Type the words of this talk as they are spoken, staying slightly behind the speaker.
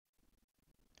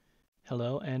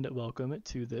Hello and welcome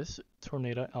to this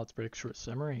tornado outbreak short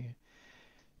summary.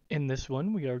 In this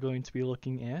one, we are going to be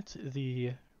looking at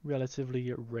the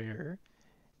relatively rare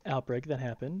outbreak that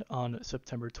happened on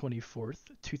September 24th,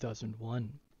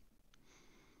 2001.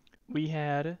 We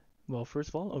had, well, first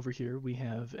of all, over here we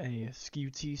have a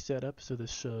SKU setup, so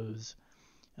this shows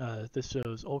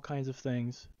all kinds of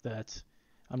things that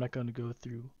I'm not going to go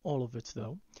through all of it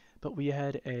though, but we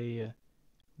had a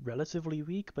relatively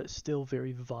weak but still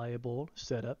very viable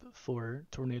setup for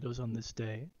tornadoes on this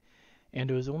day, and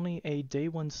it was only a day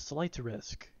one slight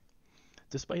risk.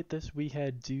 Despite this, we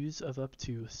had dews of up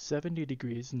to 70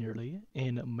 degrees nearly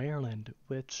in Maryland,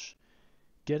 which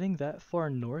getting that far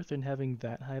north and having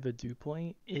that high of a dew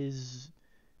point is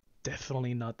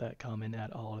definitely not that common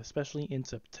at all, especially in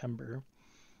September,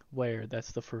 where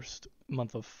that's the first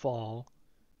month of fall,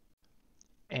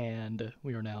 and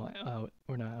we're now out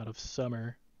of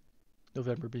summer.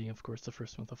 November being, of course, the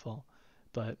first month of fall.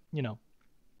 But,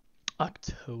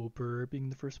 October being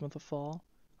the first month of fall.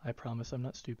 I promise I'm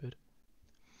not stupid.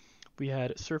 We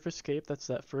had surface cape, that's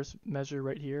that first measure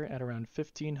right here, at around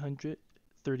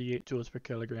 1538 joules per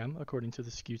kilogram, according to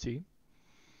the SKUT.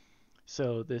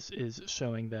 So this is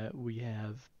showing that we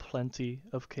have plenty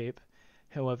of cape.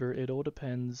 However, it all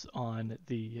depends on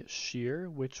the shear,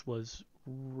 which was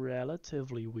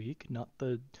relatively weak, not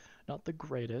the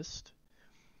greatest.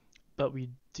 But we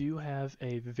do have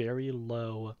a very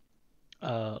lower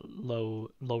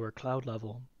cloud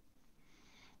level,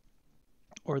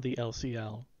 or the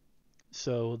LCL.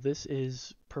 So this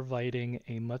is providing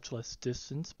a much less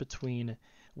distance between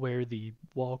where the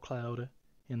wall cloud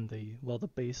and the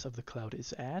base of the cloud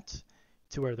is at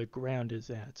to where the ground is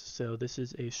at. So this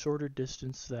is a shorter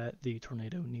distance that the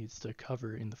tornado needs to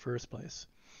cover in the first place.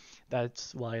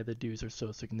 That's why the dews are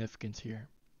so significant here.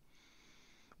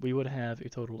 We would have a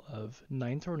total of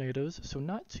 9 tornadoes, so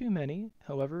not too many.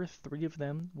 However, 3 of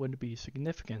them would be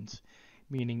significant,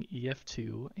 meaning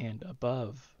EF2 and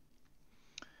above.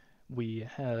 We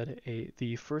had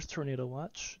the first tornado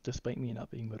watch, despite me not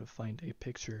being able to find a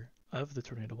picture of the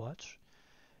tornado watch,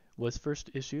 was first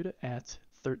issued at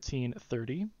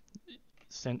 13:30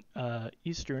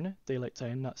 Eastern Daylight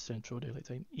Time, not Central Daylight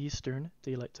Time, Eastern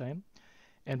Daylight Time,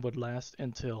 and would last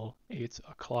until 8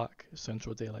 o'clock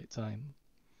Central Daylight Time.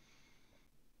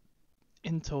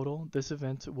 In total, this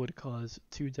event would cause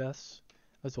 2 deaths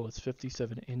as well as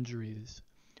 57 injuries.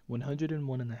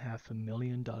 $101.5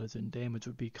 million in damage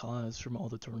would be caused from all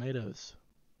the tornadoes.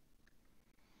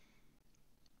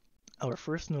 Our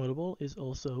first notable is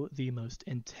also the most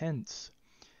intense.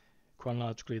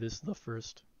 Chronologically, this is the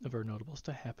first of our notables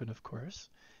to happen, of course.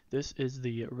 This is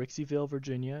the Rixieville,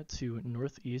 Virginia to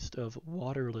northeast of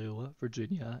Waterloo,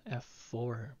 Virginia,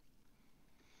 F4.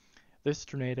 This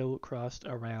tornado crossed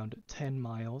around 10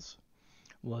 miles,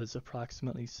 was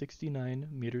approximately 69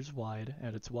 meters wide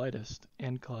at its widest,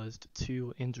 and caused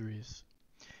 2 injuries,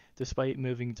 despite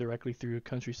moving directly through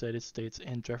countryside estates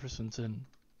and Jeffersonton.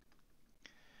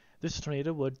 This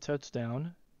tornado would touch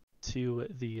down to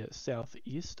the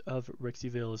southeast of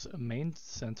Rixieville's main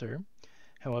center,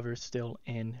 however still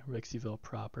in Rixieville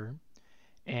proper,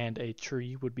 and a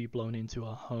tree would be blown into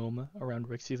a home around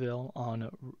Rixieville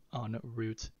on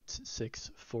Route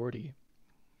 640.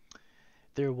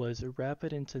 There was a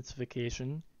rapid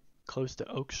intensification close to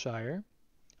Oakshade,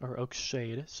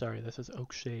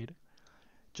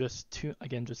 just 2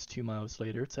 miles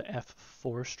later to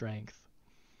F4 strength.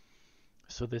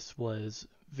 So this was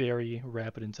very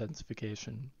rapid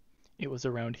intensification. It was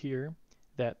around here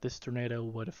that this tornado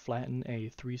would flatten a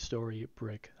 3-story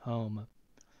brick home.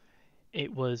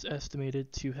 It was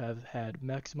estimated to have had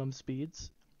maximum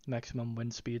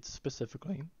wind speeds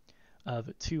specifically,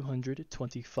 of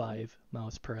 225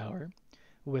 miles per hour,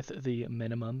 with the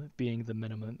minimum being the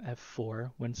minimum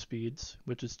F4 wind speeds,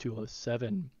 which is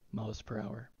 207 miles per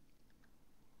hour.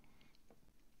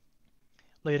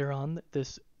 Later on,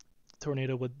 this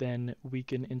tornado would then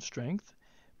weaken in strength,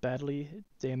 badly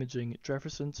damaging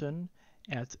Jeffersonton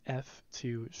at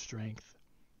F2 strength.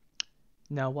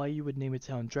 Now, why you would name a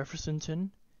town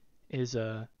Jeffersonton is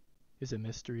a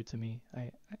mystery to me.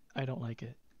 I don't like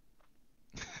it.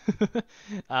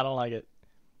 I don't like it.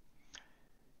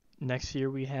 Next here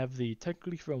we have the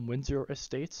technically from Windsor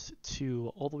Estates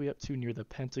to all the way up to near the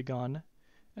Pentagon,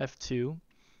 F2.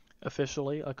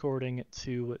 Officially, according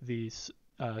to the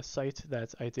site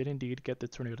that I did indeed get the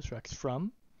tornado tracks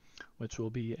from, which will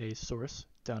be a source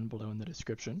down below in the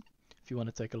description if you want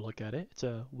to take a look at it. It's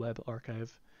a web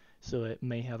archive, so it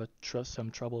may have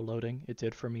some trouble loading. It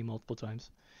did for me multiple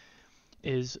times.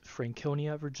 Is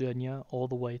Franconia, Virginia, all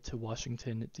the way to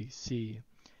Washington, D.C.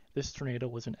 This tornado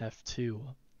was an F2.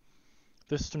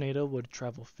 This tornado would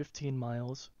travel 15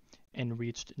 miles and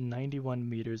reached 91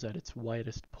 meters at its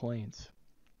widest point.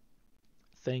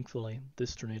 Thankfully,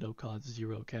 this tornado caused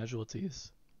 0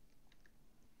 casualties.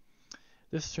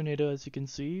 This tornado, as you can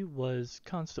see, was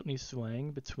constantly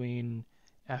swaying between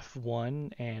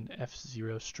F1 and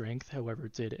F0 strength, however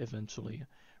it did eventually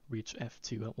reach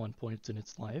F2 at one point in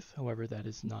its life, however that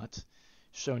is not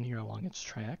shown here along its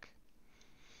track.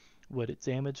 Would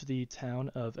damage the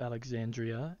town of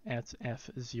Alexandria at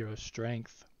F0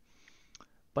 strength.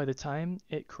 By the time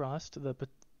it crossed the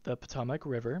Potomac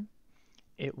River,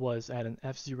 it was at an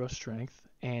F0 strength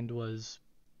and was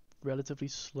relatively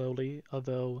slowly,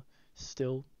 although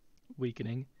still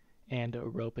weakening and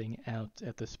roping out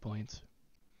at this point.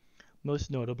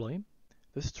 Most notably,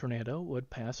 this tornado would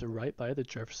pass right by the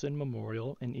Jefferson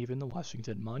Memorial and even the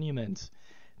Washington Monument.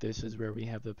 This is where we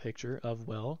have the picture of,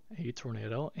 well, a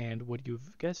tornado and, would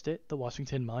you've guessed it, the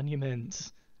Washington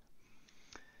Monument.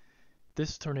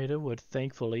 This tornado would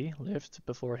thankfully lift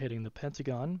before hitting the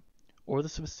Pentagon, or the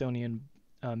Smithsonian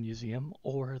Museum,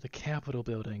 or the Capitol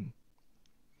building.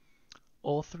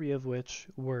 All 3 of which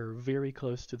were very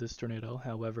close to this tornado,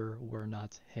 however, were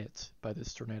not hit by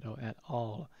this tornado at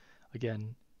all.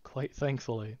 Again, quite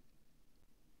thankfully.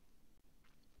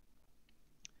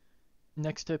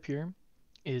 Next up here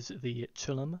is the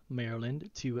Chilham, Maryland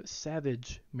to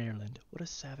Savage, Maryland. What a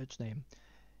savage name.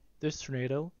 This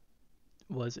tornado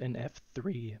was an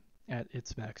F3 at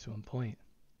its maximum point.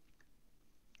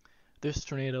 This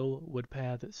tornado would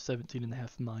path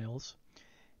 17.5 miles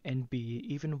and be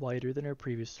even wider than our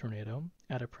previous tornado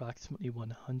at approximately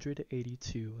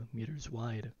 182 meters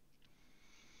wide.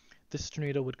 This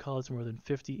tornado would cause more than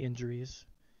 50 injuries,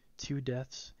 2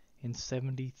 deaths, and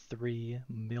 $73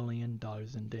 million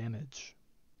in damage.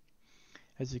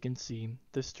 As you can see,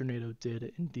 this tornado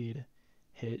did indeed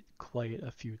hit quite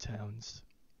a few towns.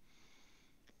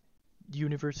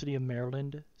 University of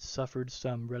Maryland suffered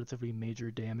some relatively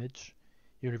major damage.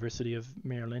 University of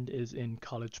Maryland is in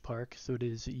College Park, so it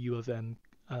is U of M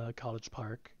College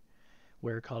Park,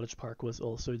 where College Park was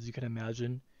also, as you can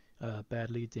imagine,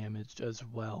 badly damaged as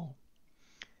well.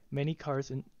 Many cars,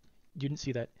 and you didn't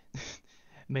see that,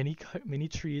 many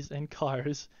trees and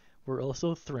cars were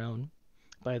also thrown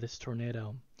by this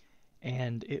tornado,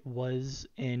 and it was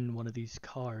in one of these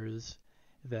cars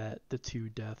that the 2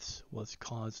 deaths was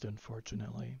caused,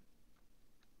 unfortunately.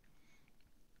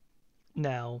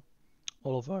 Now,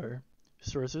 all of our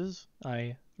sources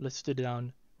I listed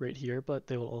down right here, but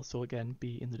they will also again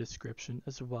be in the description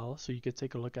as well, so you could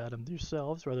take a look at them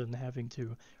yourselves rather than having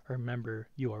to remember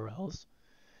URLs.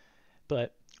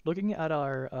 But looking at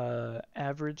our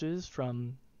averages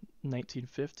from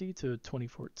 1950 to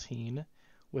 2014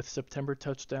 with September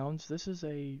touchdowns, this is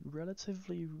a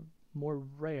relatively more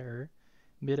rare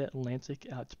mid-Atlantic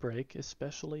outbreak,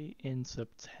 especially in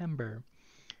September.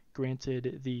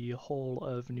 Granted, the whole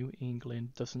of New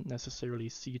England doesn't necessarily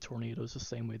see tornadoes the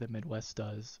same way the Midwest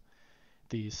does.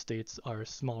 The states are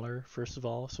smaller, first of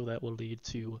all, so that will lead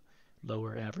to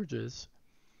lower averages.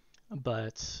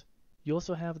 But you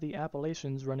also have the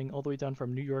Appalachians running all the way down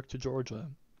from New York to Georgia,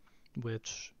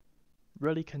 which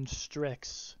really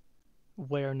constricts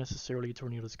where necessarily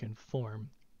tornadoes can form.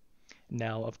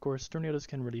 Now, of course, tornadoes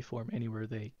can really form anywhere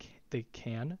they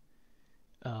can,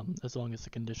 as long as the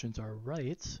conditions are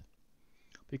right.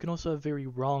 But you can also have very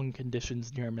wrong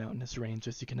conditions near a mountainous range,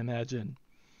 as you can imagine,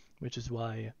 which is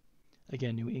why,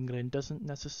 again, New England doesn't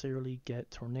necessarily get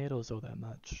tornadoes all that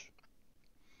much.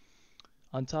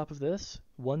 On top of this,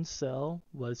 one cell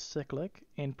was cyclic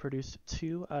and produced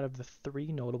 2 out of the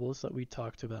 3 notables that we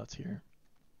talked about here.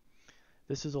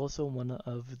 This is also one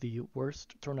of the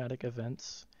worst tornadic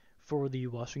events for the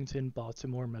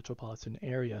Washington-Baltimore metropolitan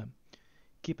area.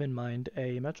 Keep in mind,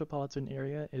 a metropolitan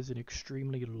area is an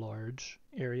extremely large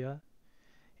area.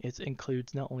 It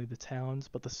includes not only the towns,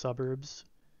 but the suburbs,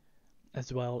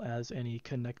 as well as any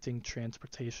connecting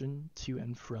transportation to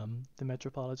and from the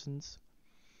metropolitans.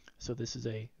 So this is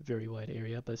a very wide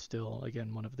area, but still,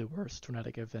 again, one of the worst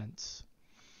tornadic events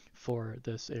for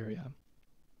this area.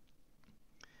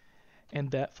 And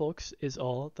that, folks, is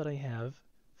all that I have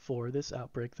for this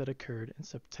outbreak that occurred in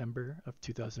September of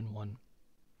 2001.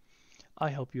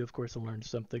 I hope you, of course, learned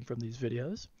something from these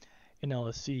videos, and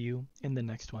I'll see you in the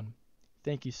next one.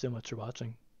 Thank you so much for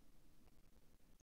watching.